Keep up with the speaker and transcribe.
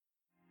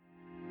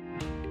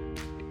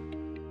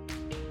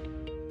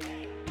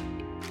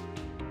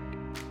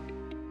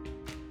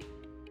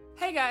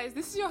Hi guys,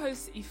 this is your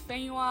host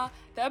Ifeanyiwa.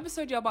 The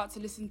episode you're about to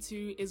listen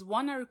to is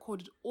one I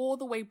recorded all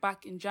the way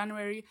back in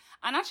January,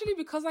 and actually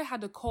because I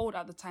had a cold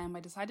at the time, I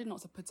decided not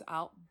to put it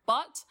out.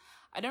 But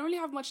I don't really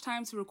have much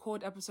time to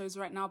record episodes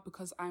right now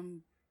because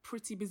I'm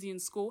pretty busy in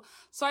school,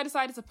 so I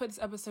decided to put this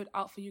episode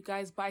out for you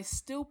guys, but I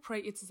still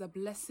pray it is a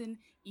blessing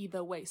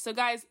either way. So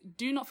guys,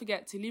 do not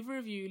forget to leave a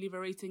review, leave a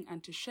rating,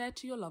 and to share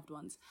to your loved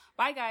ones.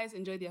 Bye guys,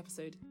 enjoy the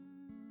episode.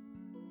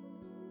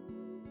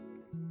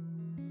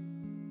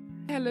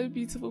 Hello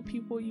beautiful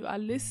people, you are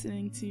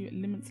listening to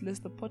Limitless,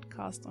 the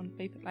podcast on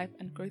faith, life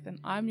and growth, and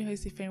I'm your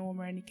host Ifeanyiwa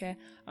Morenike.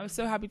 I'm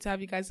so happy to have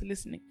you guys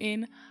listening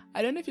in.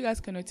 I don't know if you guys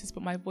can notice,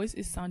 but my voice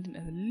is sounding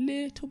a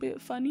little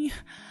bit funny.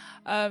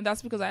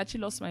 That's because I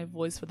actually lost my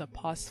voice for the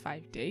past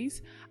 5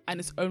 days and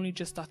it's only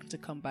just starting to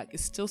come back.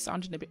 It's still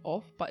sounding a bit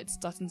off, but it's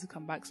starting to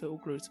come back, so it will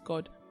grow to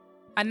God.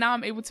 And now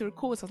I'm able to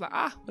record, so I was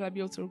like, will I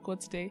be able to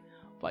record today?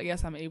 But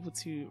yes, I'm able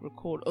to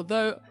record,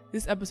 although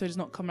this episode is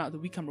not coming out the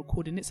week I'm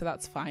recording it, so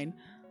that's fine.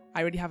 I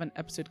already have an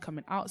episode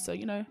coming out, so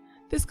you know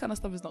this kind of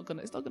stuff is not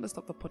gonna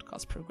stop the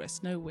podcast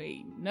progress. No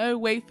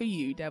way for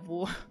you,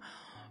 devil.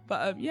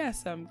 But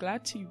yes, I'm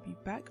glad to be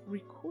back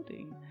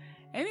recording.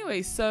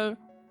 Anyway, so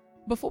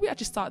before we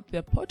actually start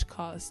the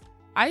podcast,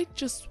 I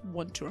just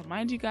want to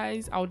remind you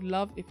guys, I would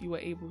love if you were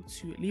able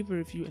to leave a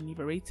review and leave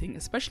a rating,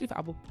 especially for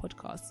Apple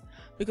Podcasts,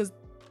 because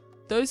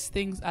those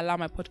things allow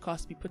my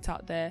podcast to be put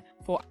out there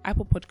for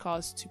Apple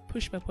Podcasts to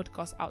push my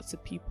podcast out to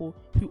people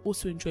who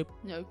also enjoy,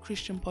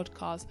 Christian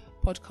podcasts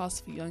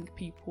for young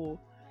people.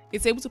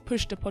 It's able to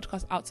push the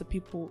podcast out to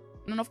people.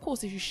 And of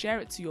course, if you share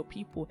it to your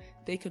people,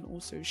 they can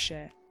also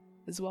share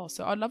as well.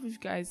 So I'd love if you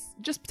guys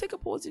just take a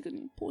pause. You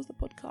can pause the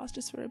podcast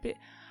just for a bit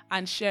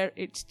and share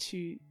it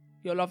to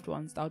your loved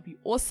ones. That would be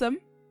awesome.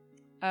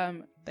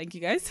 Thank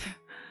you guys.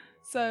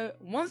 So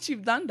once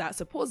you've done that,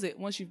 so pause it.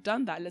 Once you've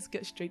done that, let's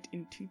get straight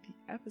into the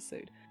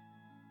episode.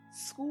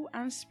 School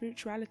and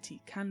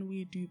spirituality, can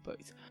we do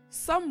both?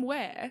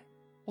 Somewhere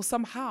or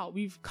somehow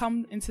we've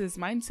come into this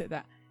mindset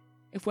that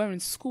if we're in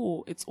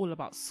school, it's all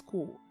about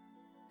school.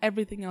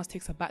 Everything else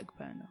takes a back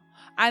burner.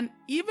 And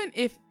even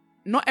if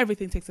not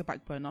everything takes a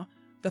back burner,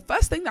 the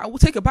first thing that will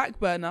take a back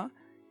burner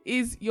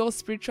is your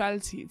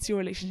spirituality. It's your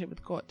relationship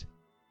with God.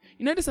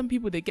 You know, there's some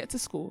people, they get to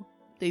school,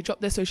 they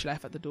drop their social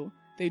life at the door.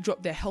 They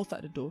drop their health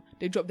at the door.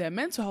 They drop their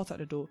mental health at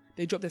the door.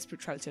 They drop their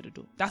spirituality at the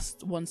door. That's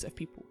one set of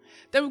people.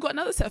 Then we've got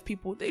another set of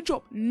people. They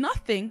drop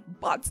nothing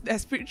but their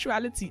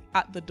spirituality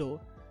at the door,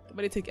 but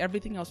they take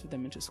everything else with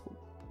them into school.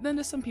 Then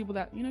there's some people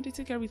that, they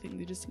take everything.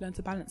 They just learn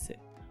to balance it,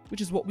 which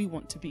is what we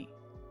want to be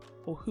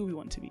or who we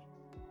want to be.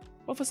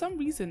 But for some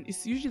reason,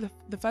 it's usually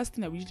the first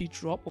thing that we usually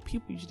drop or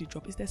people usually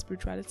drop is their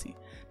spirituality.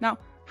 Now,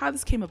 how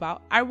this came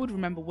about, I would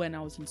remember when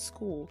I was in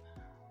school,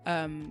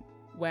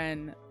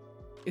 when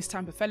it's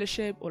time for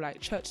fellowship or like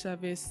church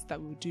service that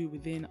we would do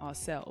within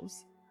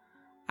ourselves,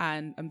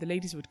 and the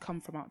ladies would come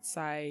from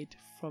outside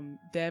from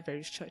their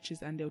various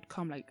churches and they would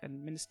come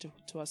and minister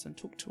to us and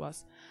talk to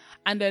us.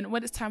 And then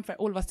when it's time for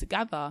all of us to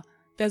gather,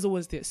 there's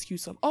always the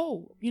excuse of,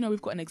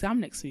 we've got an exam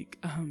next week.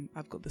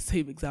 I've got the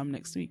same exam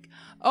next week.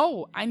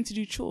 I need to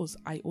do chores.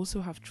 I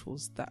also have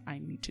chores that I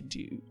need to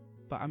do,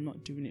 but I'm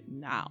not doing it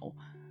now.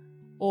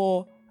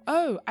 Or,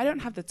 I don't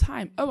have the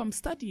time. I'm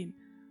studying.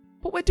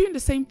 But we're doing the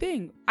same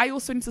thing. I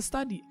also need to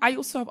study. I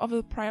also have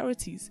other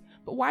priorities.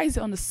 But why is it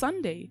on a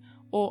Sunday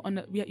or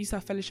we used to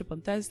have fellowship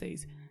on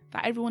Thursdays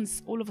that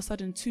everyone's all of a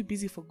sudden too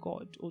busy for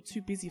God or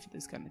too busy for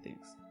those kind of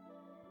things?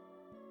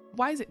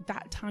 Why is it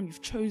that time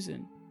you've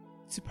chosen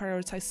to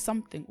prioritize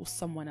something or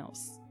someone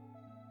else?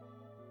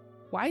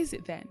 Why is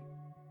it then?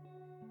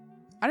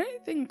 I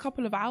don't think a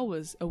couple of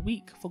hours a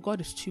week for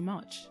God is too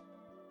much.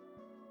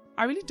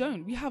 I really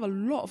don't. We have a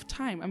lot of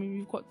time.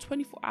 We've got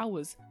 24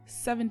 hours,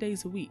 7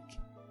 days a week.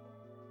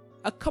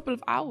 A couple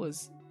of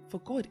hours for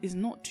God is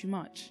not too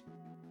much.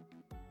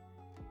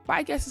 But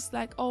I guess it's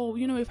like,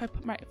 if I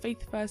put my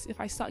faith first, if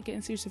I start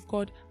getting serious with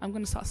God, I'm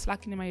going to start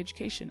slacking in my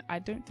education. I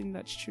don't think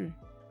that's true.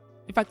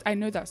 In fact, I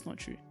know that's not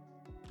true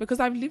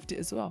because I've lived it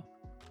as well.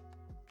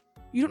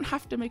 You don't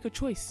have to make a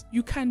choice.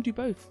 You can do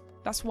both.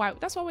 That's why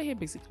we're here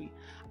basically.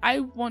 I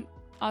want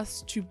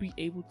us to be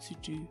able to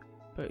do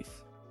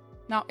both.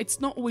 Now,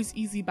 it's not always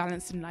easy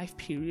balancing life,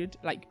 period,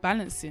 like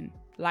balancing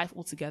life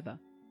altogether.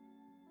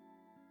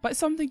 But it's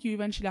something you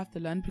eventually have to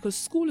learn because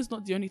school is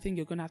not the only thing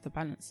you're going to have to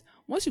balance.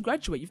 Once you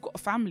graduate, you've got a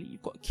family,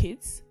 you've got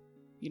kids.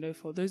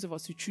 For those of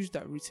us who choose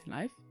that route in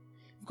life,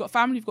 you've got a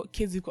family, you've got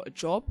kids, you've got a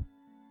job.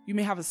 You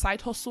may have a side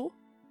hustle.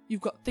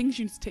 You've got things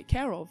you need to take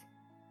care of.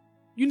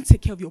 You need to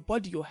take care of your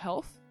body, your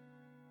health,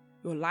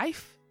 your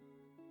life.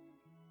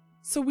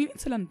 So we need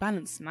to learn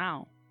balance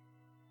now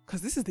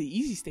because this is the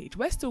easy stage.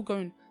 We're still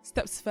going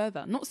steps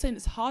further. Not saying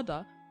it's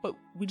harder, but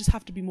we just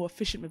have to be more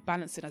efficient with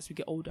balancing as we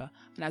get older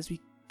and as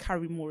we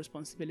carry more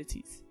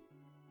responsibilities.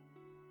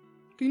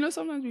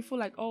 Sometimes we feel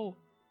like,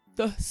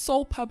 the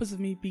sole purpose of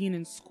me being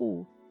in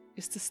school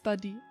is to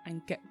study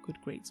and get good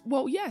grades.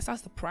 Well, yes,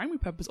 that's the primary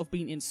purpose of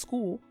being in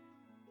school,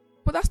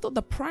 but that's not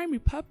the primary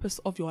purpose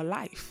of your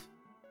life.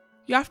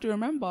 You have to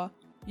remember,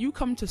 you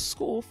come to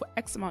school for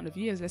X amount of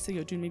years. Let's say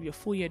you're doing maybe a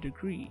 4-year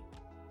degree.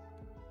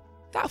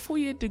 That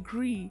 4-year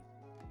degree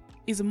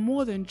is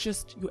more than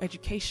just your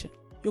education.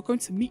 You're going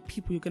to meet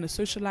people, you're going to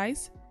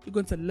socialize, you're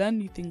going to learn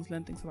new things,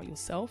 learn things about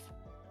yourself.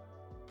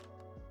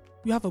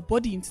 You have a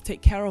body to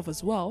take care of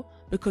as well,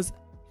 because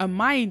a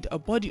mind, a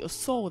body, a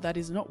soul that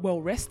is not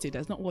well rested,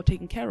 that's not well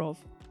taken care of,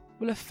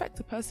 will affect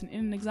a person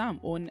in an exam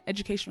or an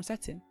educational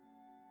setting.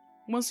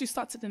 Once you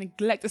start to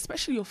neglect,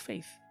 especially your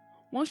faith,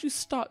 once you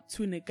start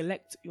to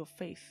neglect your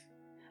faith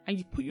and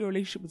you put your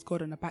relationship with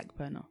God on a back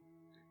burner,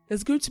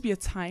 there's going to be a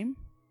time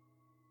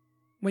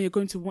when you're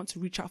going to want to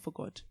reach out for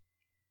God,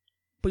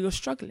 but you're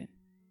struggling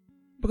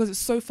because it's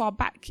so far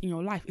back in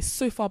your life, it's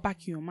so far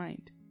back in your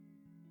mind.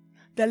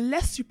 The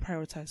less you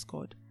prioritize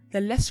God,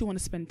 the less you want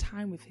to spend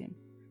time with Him,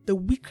 the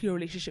weaker your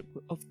relationship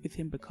with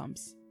Him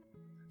becomes,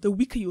 the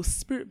weaker your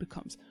spirit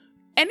becomes.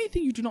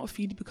 Anything you do not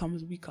feed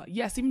becomes weaker.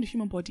 Yes, even the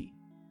human body.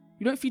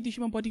 You don't feed the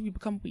human body, we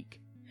become weak.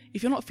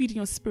 If you're not feeding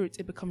your spirit,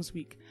 it becomes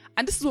weak.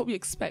 And this is what we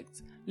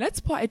expect. Let's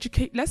put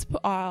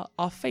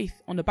our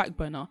faith on the back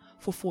burner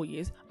for 4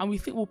 years, and we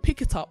think we'll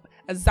pick it up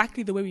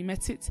exactly the way we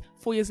met it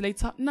 4 years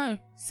later. No,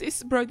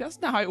 sis, bro, that's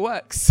not how it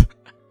works.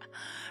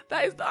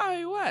 That is not how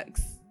it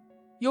works.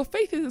 Your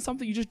faith isn't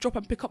something you just drop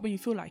and pick up when you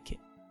feel like it.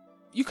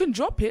 You can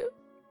drop it.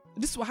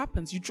 This is what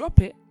happens. You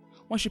drop it.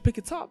 Once you pick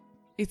it up,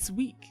 it's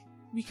weak.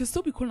 We can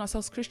still be calling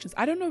ourselves Christians.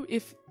 I don't know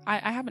if I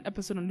have an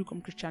episode on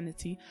lukewarm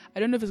Christianity. I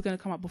don't know if it's going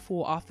to come out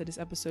before or after this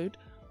episode,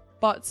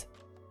 but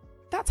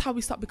that's how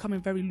we start becoming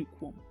very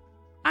lukewarm.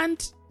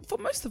 And for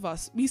most of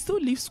us, we still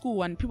leave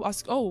school and people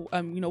ask,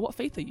 what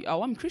faith are you?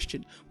 Oh, I'm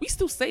Christian. We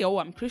still say, oh,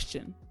 I'm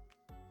Christian.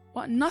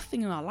 But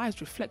nothing in our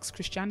lives reflects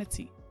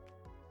Christianity,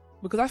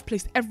 because I've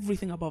placed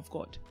everything above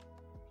God,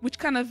 which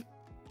kind of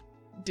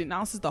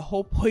denounces the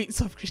whole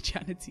point of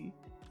Christianity.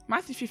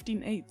 Matthew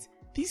 15:8.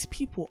 These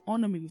people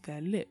honor me with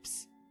their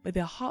lips, but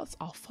their hearts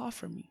are far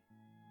from me.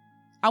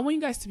 I want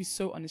you guys to be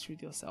so honest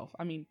with yourself.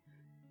 I mean,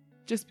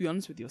 just be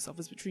honest with yourself.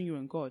 It's between you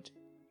and God.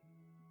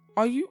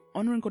 Are you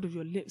honoring God with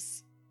your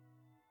lips,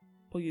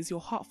 or is your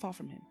heart far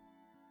from Him?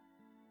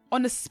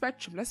 On the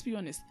spectrum, let's be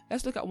honest.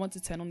 Let's look at 1 to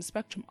 10. On the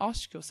spectrum,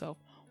 ask yourself,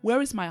 where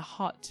is my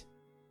heart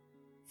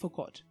for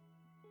God?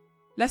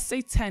 Let's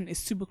say 10 is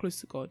super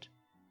close to God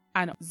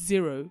and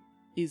 0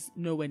 is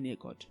nowhere near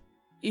God.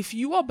 If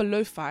you are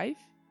below 5,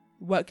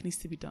 work needs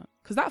to be done,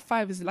 because that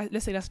 5 is like,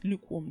 let's say that's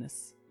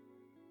lukewarmness.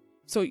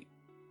 So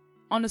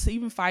honestly,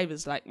 even 5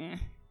 is like,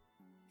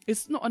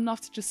 It's not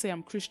enough to just say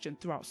I'm Christian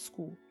throughout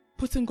school.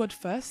 Putting God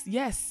first,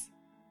 yes,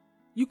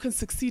 you can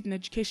succeed in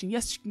education.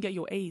 Yes, you can get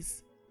your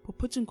A's, but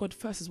putting God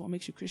first is what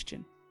makes you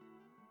Christian.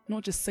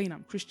 Not just saying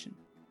I'm Christian.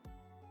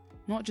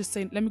 Not just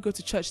saying, let me go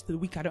to church the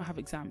week I don't have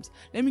exams.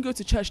 Let me go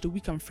to church the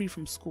week I'm free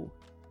from school.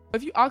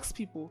 If you ask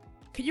people,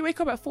 can you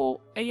wake up at 4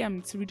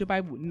 a.m. to read the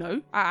Bible?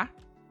 No.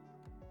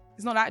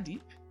 It's not that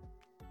deep.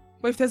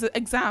 But if there's an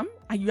exam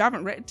and you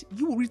haven't read,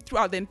 you will read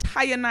throughout the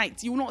entire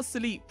night. You will not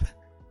sleep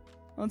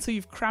until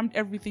you've crammed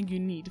everything you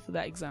need for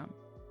that exam.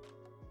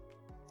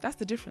 That's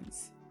the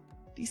difference.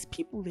 These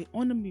people, they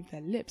honor me with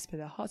their lips, but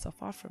their hearts are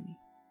far from me.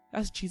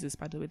 That's Jesus,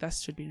 by the way. That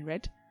should be in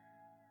red,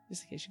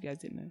 just in case you guys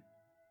didn't know.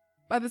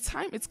 By the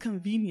time it's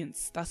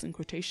convenience, that's in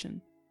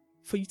quotation,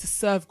 for you to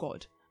serve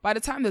God. By the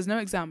time there's no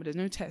exam, there's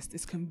no test,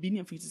 it's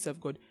convenient for you to serve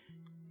God.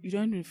 You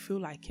don't even feel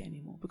like it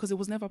anymore, because it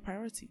was never a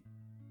priority.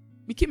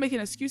 We keep making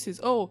excuses.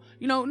 No,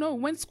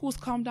 when schools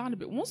calm down a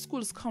bit, once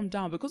schools calm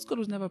down, because God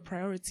was never a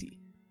priority,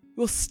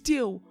 you're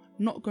still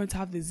not going to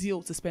have the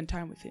zeal to spend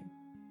time with Him.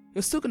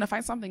 You're still going to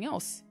find something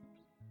else.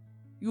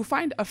 You'll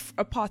find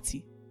a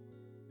party.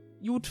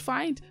 You would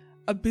find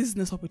a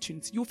business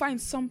opportunity. You'll find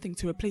something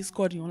to replace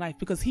God in your life,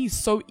 because He is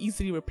so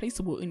easily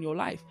replaceable in your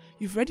life.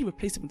 You've already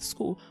replaced Him with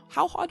school.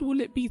 How hard will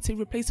it be to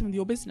replace Him with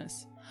your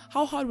business?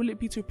 How hard will it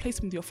be to replace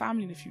Him with your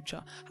family in the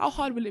future? How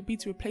hard will it be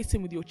to replace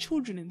Him with your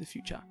children in the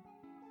future?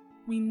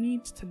 We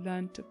need to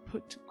learn to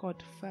put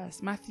God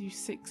first. Matthew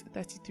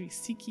 6:33.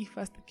 Seek ye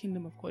first the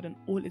kingdom of God and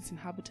all its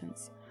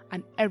inhabitants,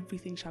 and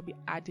everything shall be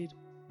added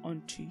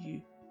unto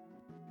you.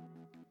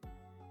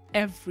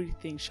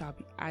 Everything shall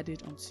be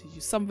added unto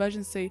you. Some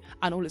versions say,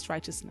 and all its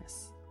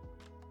righteousness.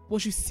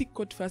 Once you seek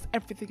God first,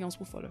 everything else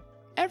will follow.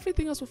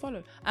 Everything else will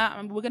follow.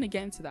 And we're going to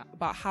get into that,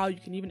 about how you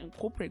can even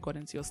incorporate God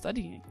into your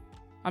studying.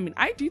 I mean,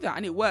 I do that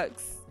and it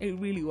works. It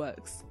really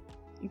works.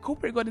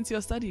 Incorporate God into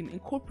your studying.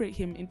 Incorporate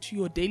Him into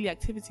your daily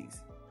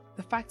activities.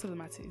 The fact of the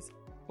matter is,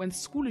 when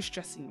school is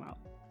stressing you out,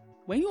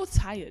 when you're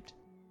tired,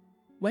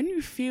 when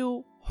you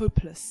feel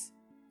hopeless,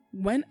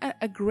 when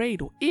a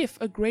grade, or if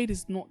a grade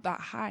is not that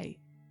high,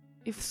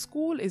 if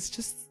school is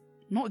just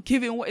not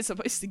giving what it's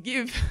supposed to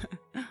give,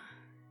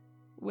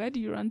 where do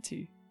you run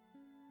to?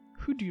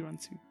 Who do you run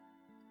to?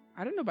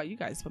 I don't know about you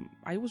guys, but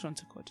I always run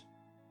to God.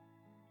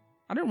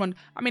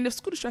 If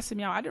school is stressing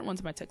me out, I don't run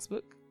to my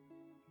textbook.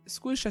 If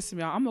school is stressing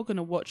me out, I'm not going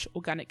to watch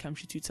Organic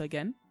Chemistry Tutor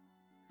again.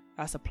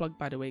 That's a plug,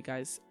 by the way,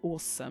 guys.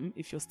 Awesome.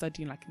 If you're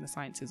studying like in the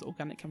sciences,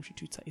 Organic Chemistry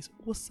Tutor is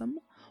awesome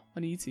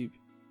on YouTube.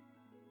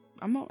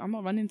 I'm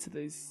not running to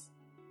those.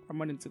 I'm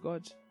running to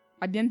God.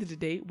 At the end of the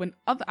day, when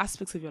other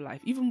aspects of your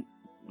life, even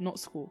not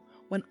school,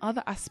 when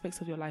other aspects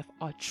of your life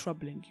are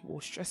troubling you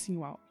or stressing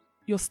you out,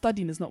 your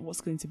studying is not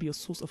what's going to be your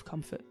source of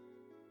comfort.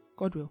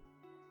 God will.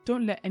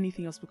 Don't let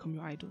anything else become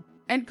your idol.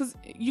 And because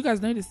you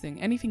guys know this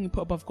thing, anything you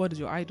put above God is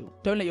your idol.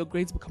 Don't let your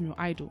grades become your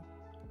idol.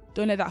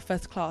 Don't let that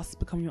first class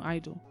become your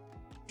idol.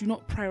 Do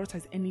not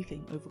prioritize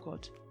anything over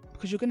God,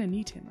 because you're going to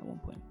need him at one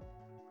point.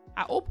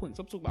 At all points.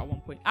 I'm talking about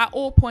one point. At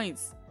all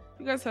points.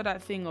 You guys heard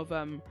that thing of,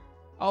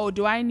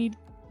 do I need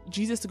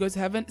Jesus to go to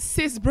heaven?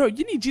 Sis, bro,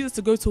 you need Jesus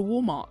to go to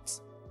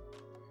Walmart.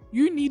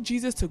 You need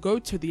Jesus to go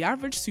to the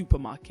average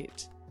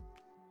supermarket.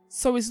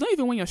 So it's not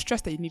even when you're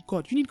stressed that you need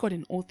God. You need God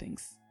in all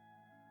things.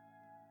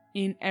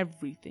 In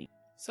everything.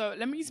 So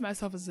let me use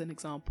myself as an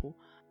example.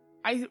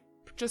 I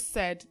just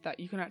said that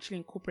you can actually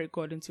incorporate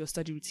God into your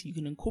study routine. You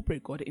can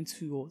incorporate God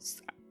into your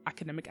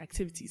academic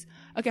activities.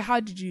 Okay, how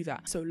did you do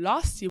that? So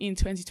last year in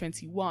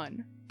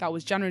 2021, that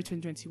was January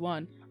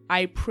 2021,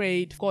 I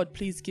prayed, God,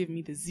 please give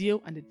me the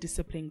zeal and the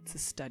discipline to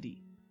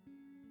study.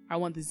 I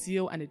want the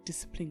zeal and the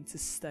discipline to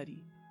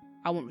study.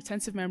 I want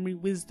retentive memory,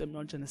 wisdom,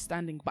 knowledge,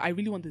 understanding, but I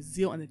really want the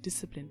zeal and the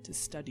discipline to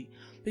study.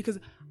 Because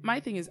my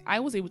thing is, I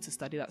was able to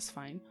study, that's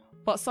fine.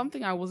 But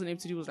something I wasn't able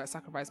to do was like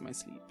sacrifice my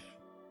sleep.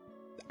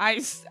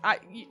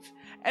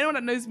 Anyone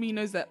that knows me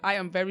knows that I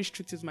am very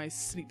strict with my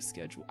sleep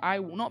schedule. I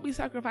will not be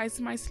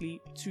sacrificing my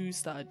sleep to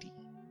study.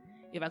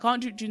 If I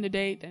can't do it during the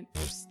day, then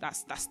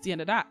that's the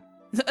end of that.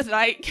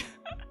 Like,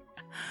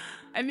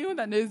 anyone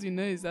that knows me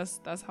knows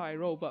that's how I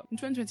roll. But in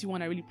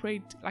 2021, I really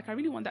prayed, like, I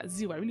really want that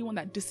zeal. I really want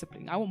that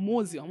discipline. I want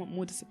more zeal. I want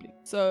more discipline.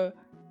 So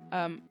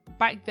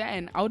back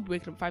then, I would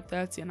wake up at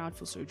 5:30 and I would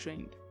feel so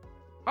drained.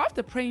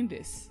 After praying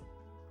this,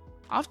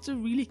 after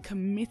really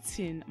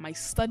committing my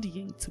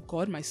studying to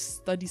God, my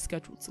study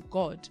schedule to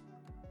God,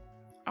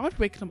 I would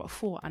wake up at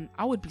 4 and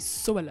I would be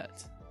so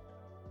alert.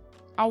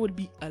 I would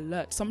be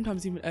alert,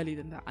 sometimes even earlier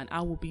than that, and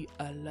I will be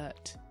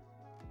alert.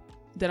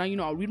 Then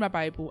I'll read my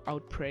Bible, I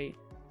would pray,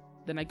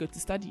 then I go to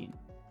studying.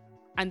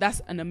 And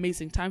that's an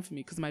amazing time for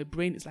me because my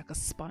brain is like a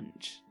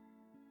sponge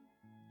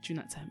during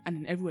that time. And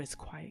then everywhere is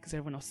quiet because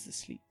everyone else is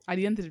asleep. At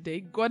the end of the day,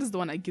 God is the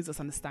one that gives us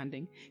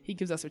understanding. He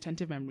gives us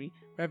retentive memory,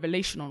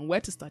 revelation on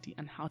where to study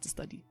and how to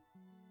study.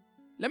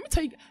 Let me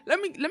tell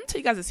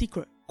you guys a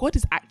secret. God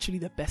is actually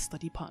the best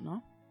study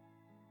partner.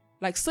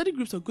 Like, study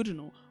groups are good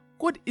and all.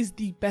 God is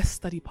the best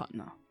study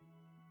partner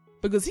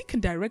because he can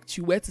direct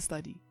you where to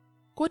study.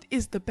 God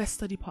is the best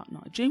study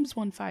partner. James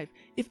 1:5.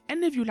 If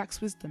any of you lacks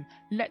wisdom,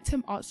 let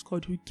him ask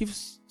God, who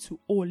gives to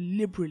all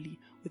liberally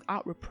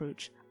without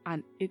reproach,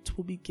 and it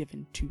will be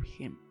given to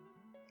him.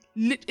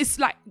 It's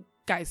like,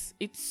 guys,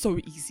 it's so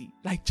easy.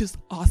 Like, just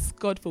ask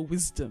God for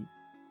wisdom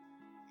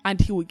and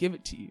he will give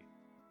it to you.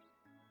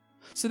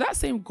 So that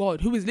same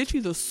God, who is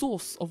literally the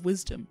source of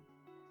wisdom,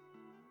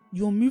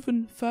 you're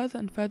moving further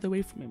and further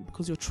away from him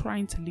because you're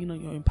trying to lean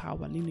on your own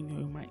power, lean on your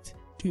own might,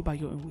 do it by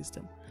your own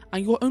wisdom.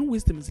 And your own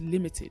wisdom is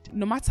limited.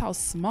 No matter how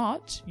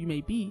smart you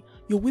may be,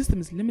 your wisdom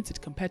is limited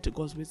compared to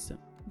God's wisdom.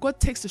 God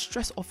takes the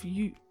stress off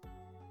you.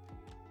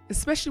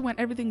 Especially when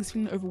everything is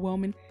feeling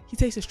overwhelming, he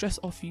takes the stress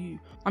off you.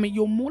 I mean,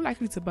 you're more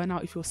likely to burn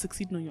out if you're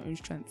succeeding on your own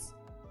strengths.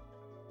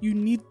 You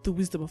need the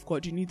wisdom of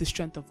God. You need the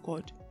strength of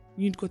God.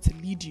 You need God to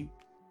lead you.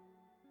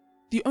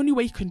 The only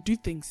way you can do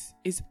things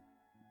is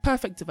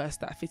perfect verse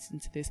that fits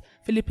into this.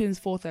 Philippians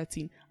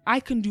 4:13. I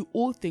can do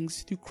all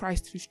things through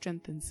Christ who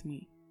strengthens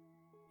me.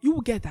 You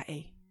will get that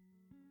A.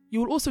 You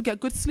will also get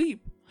good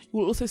sleep. You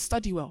will also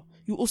study well.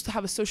 You will also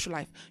have a social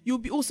life. You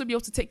will also be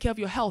able to take care of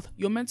your health,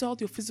 your mental health,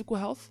 your physical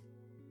health.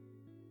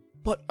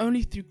 But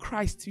only through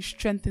Christ who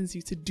strengthens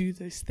you to do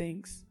those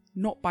things,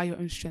 not by your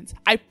own strength.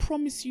 I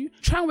promise you,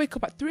 try and wake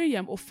up at 3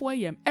 a.m. or 4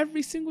 a.m.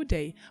 every single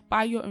day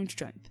by your own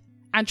strength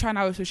and try and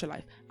have a social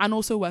life and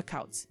also work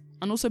out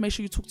and also make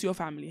sure you talk to your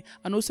family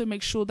and also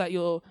make sure that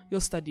you're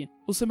studying.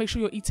 Also make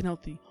sure you're eating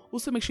healthy.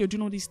 Also make sure you're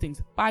doing all these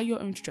things by your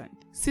own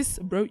strength. Sis,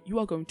 bro, you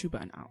are going to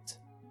burn out.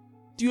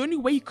 The only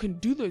way you can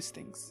do those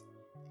things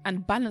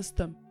and balance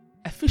them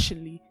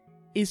efficiently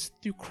is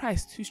through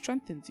Christ who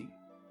strengthens you.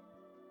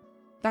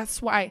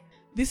 That's why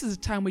this is a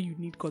time where you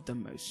need God the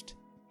most.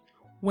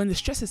 When the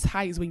stress is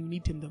high is when you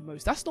need him the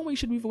most. That's not when you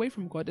should move away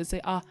from God and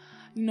say,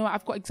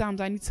 I've got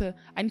exams. I need to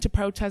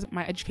prioritize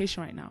my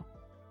education right now.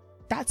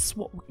 That's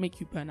what would make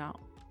you burn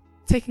out.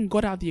 Taking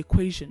God out of the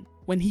equation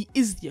when he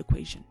is the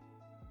equation.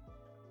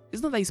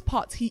 It's not that he's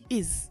part, he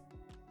is.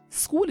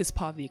 School is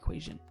part of the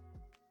equation.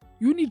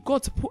 You need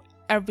God to put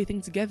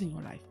everything together in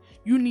your life.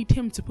 You need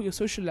him to put your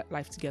social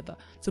life together,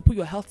 to put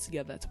your health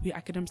together, to put your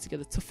academics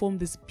together, to form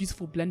this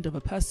beautiful blend of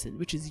a person,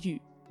 which is you.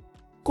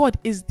 God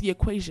is the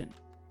equation,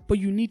 but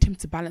you need him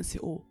to balance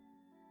it all.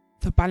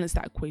 To balance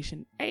that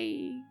equation.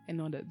 Hey,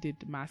 anyone that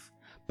did math.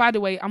 By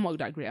the way, I'm not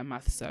that great at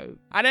math, so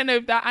I don't know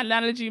if that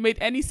analogy made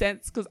any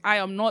sense because I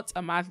am not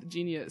a math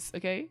genius,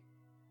 okay?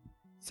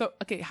 So,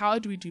 how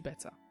do we do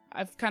better?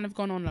 I've kind of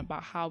gone on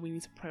about how we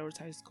need to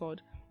prioritize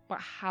God, but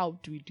how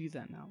do we do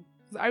that now?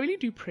 Because I really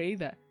do pray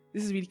that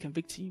this is really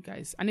convicting you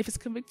guys. And if it's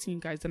convicting you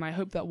guys, then I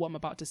hope that what I'm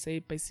about to say,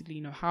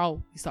 basically,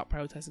 how you start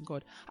prioritizing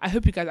God. I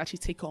hope you guys actually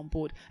take it on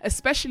board,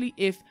 especially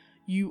if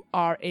you're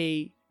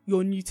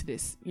new to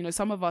this.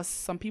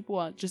 Some people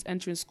are just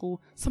entering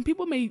school. Some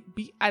people may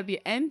be at the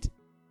end,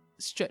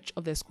 stretch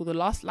of their school, the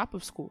last lap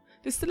of school.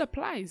 This still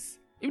applies.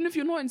 Even if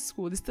you're not in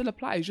school, this still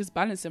applies. Just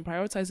balancing,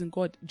 prioritizing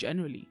God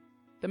generally.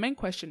 The main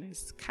question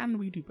is, can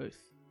we do both?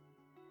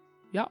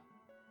 Yeah.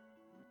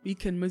 We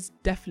can most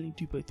definitely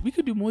do both. We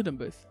could do more than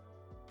both.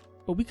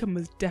 But we can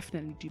most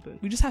definitely do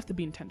both. We just have to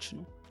be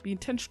intentional. Be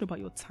intentional about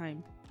your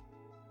time.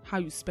 How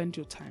you spend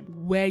your time.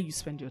 Where you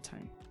spend your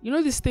time. You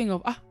know this thing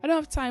of, I don't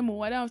have time,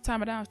 or I don't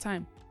have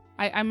time.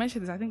 I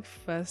mentioned this, I think,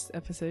 first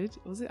episode.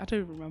 Was it? I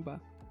don't even remember.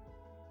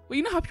 But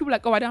you know how people are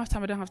like, I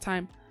don't have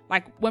time.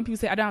 Like when people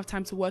say, I don't have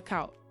time to work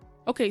out.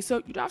 Okay,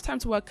 so you don't have time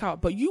to work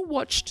out, but you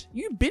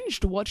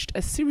binged watched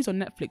a series on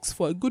Netflix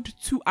for a good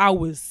 2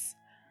 hours.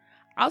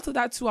 Out of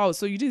that 2 hours,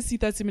 so you didn't see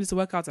 30 minutes to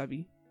work out,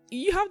 Abby.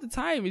 You have the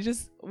time. It's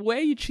just, where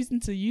are you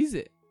choosing to use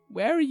it?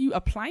 Where are you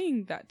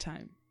applying that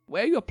time?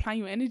 Where are you applying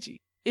your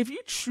energy? If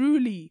you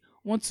truly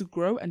want to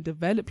grow and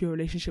develop your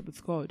relationship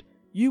with God,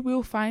 you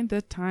will find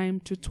the time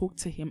to talk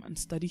to Him and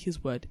study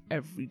His word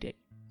every day.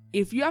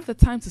 If you have the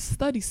time to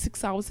study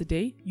 6 hours a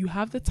day, you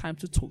have the time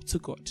to talk to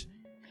God.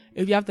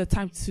 If you have the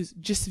time to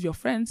gist with your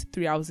friends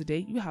 3 hours a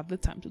day, you have the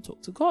time to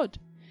talk to God.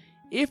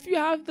 If you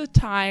have the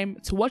time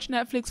to watch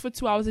Netflix for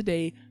 2 hours a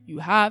day, you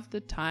have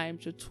the time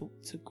to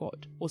talk to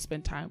God or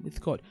spend time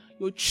with God.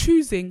 You're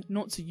choosing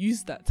not to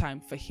use that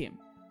time for Him.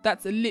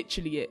 That's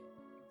literally it.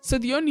 So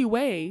the only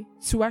way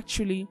to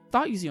actually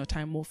start using your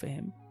time more for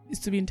Him is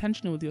to be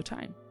intentional with your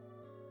time.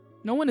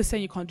 No one is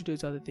saying you can't do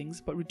those other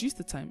things, but reduce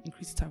the time,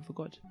 increase the time for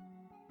God.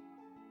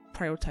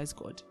 Prioritize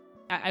God.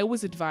 I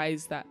always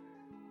advise that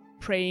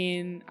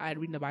praying and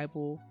reading the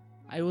Bible,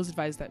 I always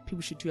advise that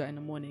people should do that in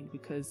the morning,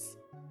 because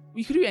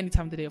you could do it any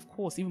time of the day, of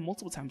course, even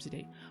multiple times a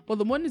day. But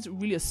the morning is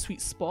really a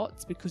sweet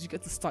spot because you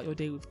get to start your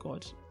day with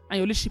God. And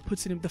you're literally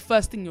putting Him, the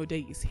first thing in your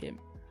day is Him.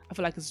 I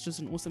feel like it's just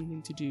an awesome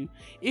thing to do.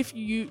 If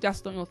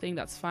that's not your thing,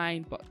 that's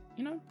fine. But,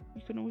 you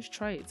can always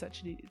try it.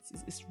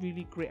 It's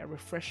really great at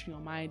refreshing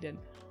your mind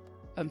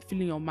and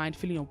filling your mind,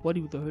 filling your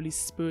body with the Holy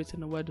Spirit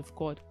and the Word of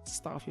God to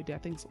start off your day. I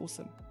think it's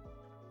awesome.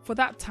 For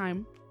that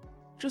time,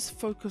 just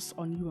focus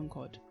on you and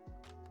God.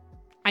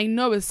 I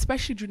know,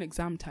 especially during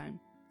exam time,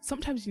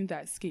 sometimes you need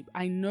that escape.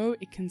 I know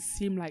it can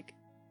seem like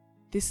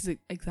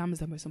exam is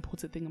the most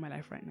important thing in my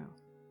life right now.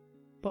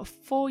 But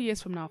 4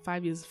 years from now,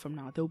 5 years from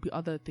now, there will be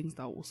other things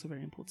that are also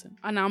very important.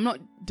 And I'm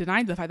not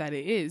denying the fact that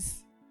it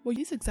is. Well,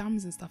 these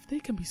exams and stuff, they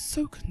can be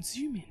so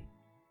consuming.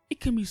 It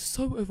can be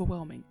so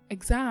overwhelming.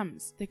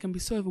 Exams, they can be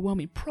so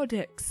overwhelming.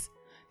 Projects,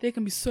 they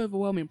can be so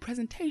overwhelming.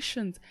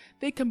 Presentations,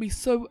 they can be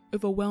so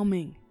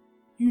overwhelming.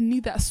 You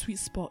need that sweet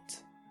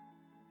spot.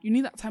 You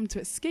need that time to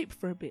escape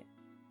for a bit.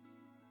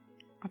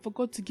 And for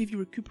God to give you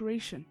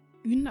recuperation.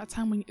 You need that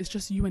time when it's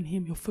just you and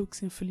Him. You're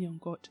focusing fully on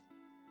God.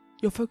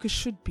 Your focus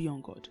should be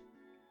on God.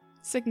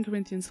 2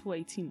 Corinthians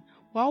 4:18.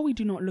 While we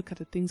do not look at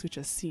the things which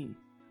are seen,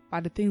 but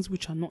at the things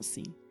which are not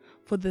seen.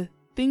 For the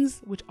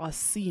things which are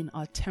seen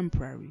are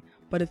temporary,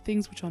 but the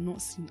things which are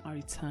not seen are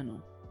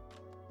eternal.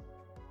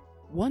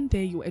 One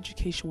day your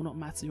education will not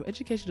matter. Your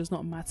education does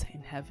not matter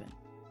in heaven.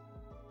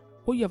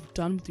 What you have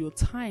done with your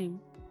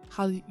time,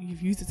 how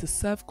you've used it to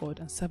serve God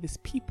and serve His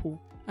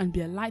people and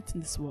be a light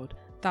in this world,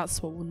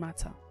 that's what will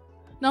matter.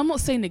 Now, I'm not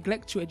saying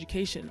neglect your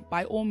education.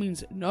 By all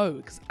means, no,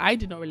 because I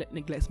did not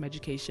neglect my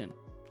education.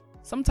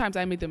 Sometimes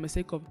I made the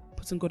mistake of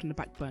putting God in the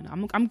back burner.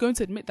 I'm going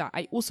to admit that.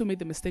 I also made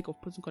the mistake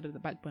of putting God in the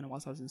back burner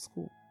whilst I was in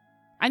school.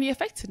 And it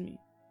affected me.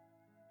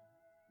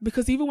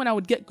 Because even when I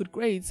would get good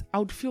grades, I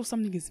would feel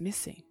something is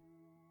missing.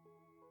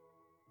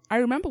 I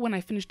remember when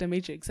I finished the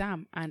major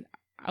exam and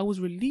I was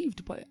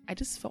relieved, but I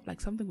just felt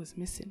like something was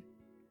missing.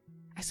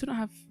 I still don't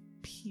have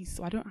peace.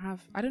 So I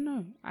don't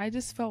know. I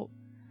just felt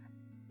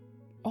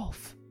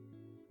off.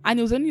 And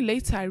it was only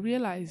later I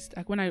realized,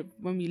 like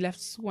when we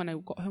left school and I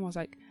got home, I was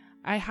like,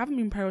 I haven't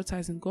been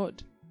prioritizing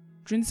God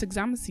during this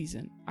exam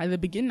season. At the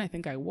beginning, I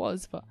think I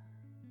was, but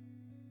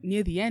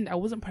near the end, I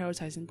wasn't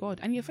prioritizing God,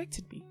 and it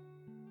affected me.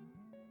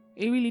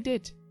 It really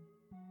did.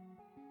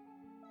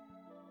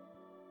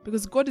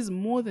 Because God is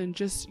more than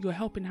just your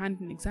helping hand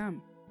in an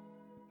exam.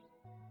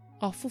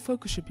 Our full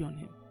focus should be on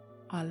Him.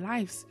 Our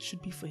lives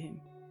should be for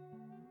Him.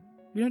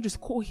 We don't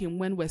just call Him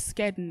when we're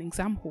scared in an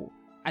exam hall.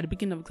 At the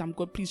beginning of the exam,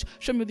 God, please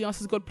show me the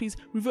answers. God, please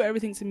reveal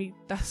everything to me.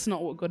 That's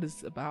not what God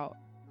is about.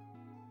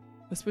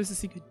 We're supposed to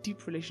seek a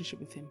deep relationship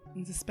with Him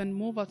and to spend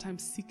more of our time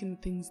seeking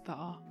things that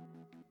are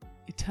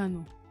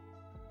eternal,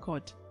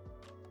 God,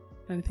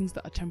 than the things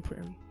that are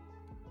temporary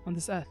on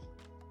this earth.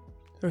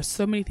 There are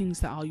so many things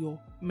that are your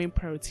main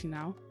priority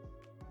now.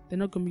 They're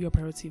not going to be your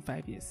priority in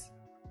 5 years.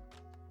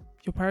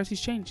 Your priorities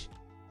change.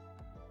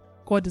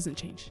 God doesn't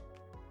change.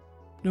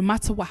 No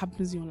matter what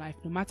happens in your life,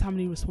 no matter how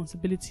many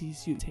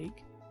responsibilities you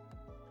take,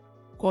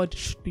 God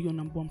should be your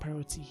number one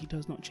priority. He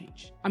does not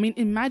change. I mean,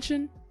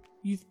 imagine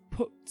you've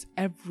put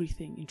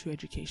everything into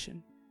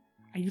education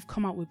and you've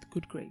come out with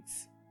good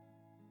grades.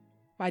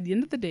 By the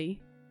end of the day,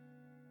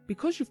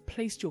 because you've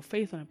placed your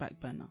faith on a back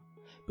burner,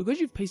 because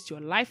you've placed your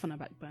life on a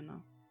back burner,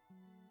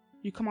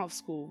 you come out of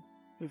school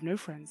with no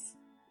friends,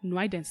 no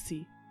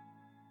identity,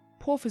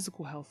 poor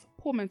physical health,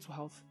 poor mental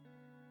health,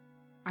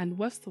 and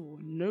worst of all,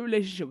 no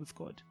relationship with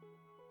God.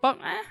 but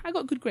I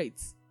got good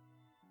grades.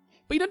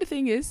 But you know the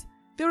thing is,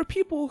 there are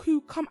people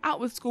who come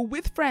out of school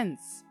with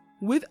friends,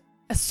 with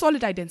a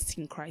solid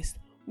identity in Christ,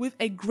 with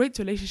a great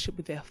relationship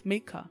with their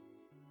maker,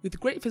 with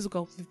great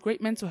physical health, with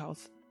great mental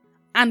health,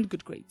 and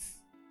good grades.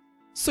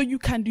 So you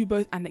can do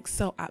both and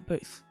excel at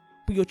both,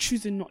 but you're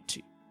choosing not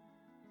to.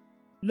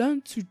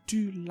 Learn to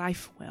do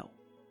life well.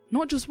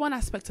 Not just one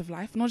aspect of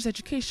life, not just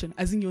education,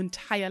 as in your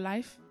entire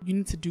life. You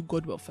need to do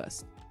God well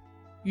first.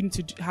 You need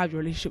to have your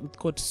relationship with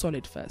God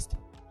solid first.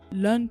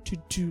 Learn to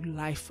do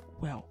life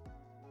well,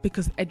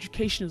 because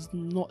education is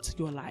not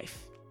your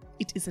life.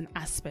 It is an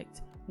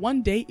aspect.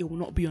 One day it will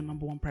not be your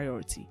number one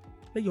priority.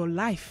 Let your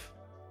life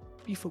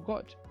be for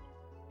God.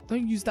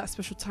 Don't use that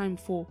special time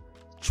for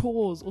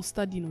chores or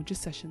studying or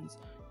just sessions.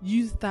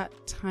 Use that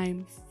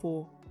time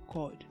for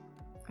God.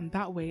 And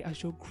that way,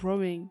 as you're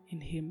growing in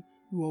Him,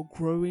 you are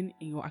growing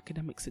in your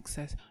academic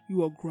success.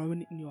 You are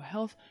growing in your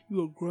health.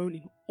 You are growing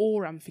in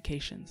all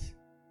ramifications.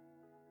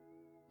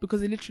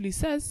 Because it literally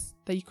says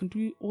that you can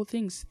do all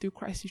things through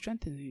Christ who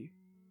strengthens you.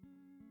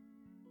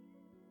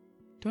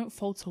 Don't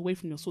falter away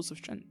from your source of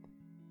strength.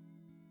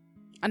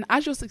 And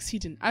as you're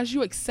succeeding, as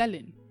you're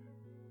excelling,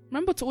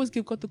 remember to always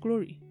give God the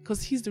glory,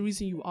 because He's the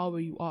reason you are where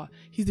you are.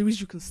 He's the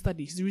reason you can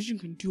study. He's the reason you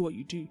can do what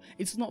you do.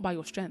 It's not by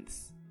your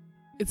strengths.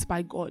 It's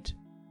by God.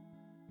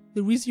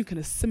 The reason you can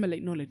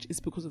assimilate knowledge is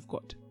because of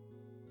God.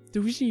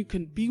 The reason you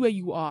can be where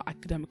you are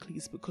academically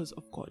is because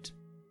of God.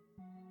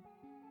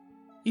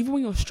 Even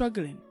when you're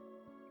struggling,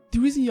 the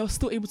reason you're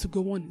still able to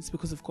go on is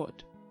because of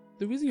God.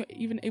 The reason you're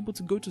even able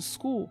to go to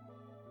school,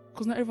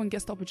 because not everyone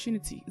gets the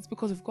opportunity, it's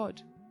because of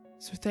God.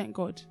 So thank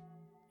God.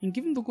 And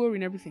give Him the glory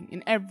in everything.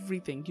 In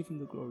everything, give Him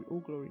the glory.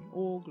 All glory.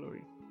 All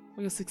glory.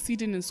 When you're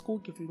succeeding in school,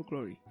 give Him the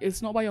glory.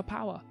 It's not by your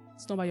power.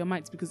 It's not by your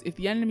might. Because if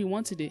the enemy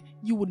wanted it,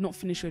 you would not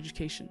finish your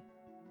education.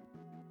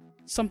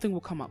 Something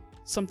will come up.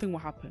 Something will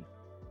happen.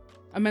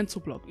 A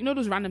mental block. You know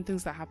those random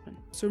things that happen.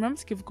 So remember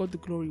to give God the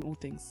glory in all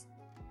things.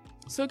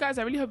 So guys,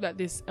 I really hope that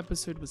this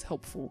episode was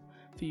helpful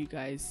for you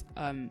guys.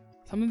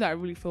 Something that I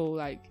really feel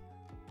like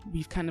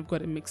we've kind of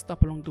got it mixed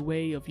up along the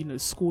way of,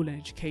 school and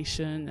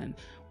education and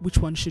which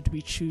one should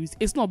we choose.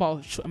 It's not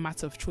about a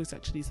matter of choice,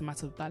 actually. It's a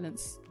matter of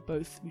balance.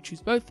 Both. We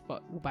choose both,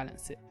 but we'll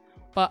balance it.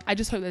 But I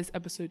just hope that this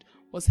episode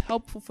was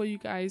helpful for you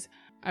guys.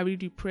 I really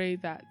do pray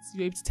that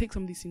you're able to take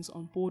some of these things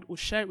on board or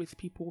share it with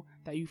people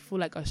that you feel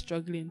like are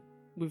struggling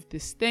with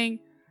this thing.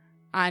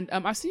 And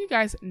I'll see you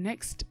guys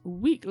next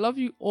week. Love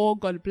you all.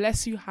 God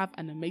bless you. Have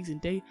an amazing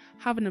day.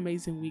 Have an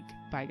amazing week.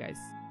 Bye, guys.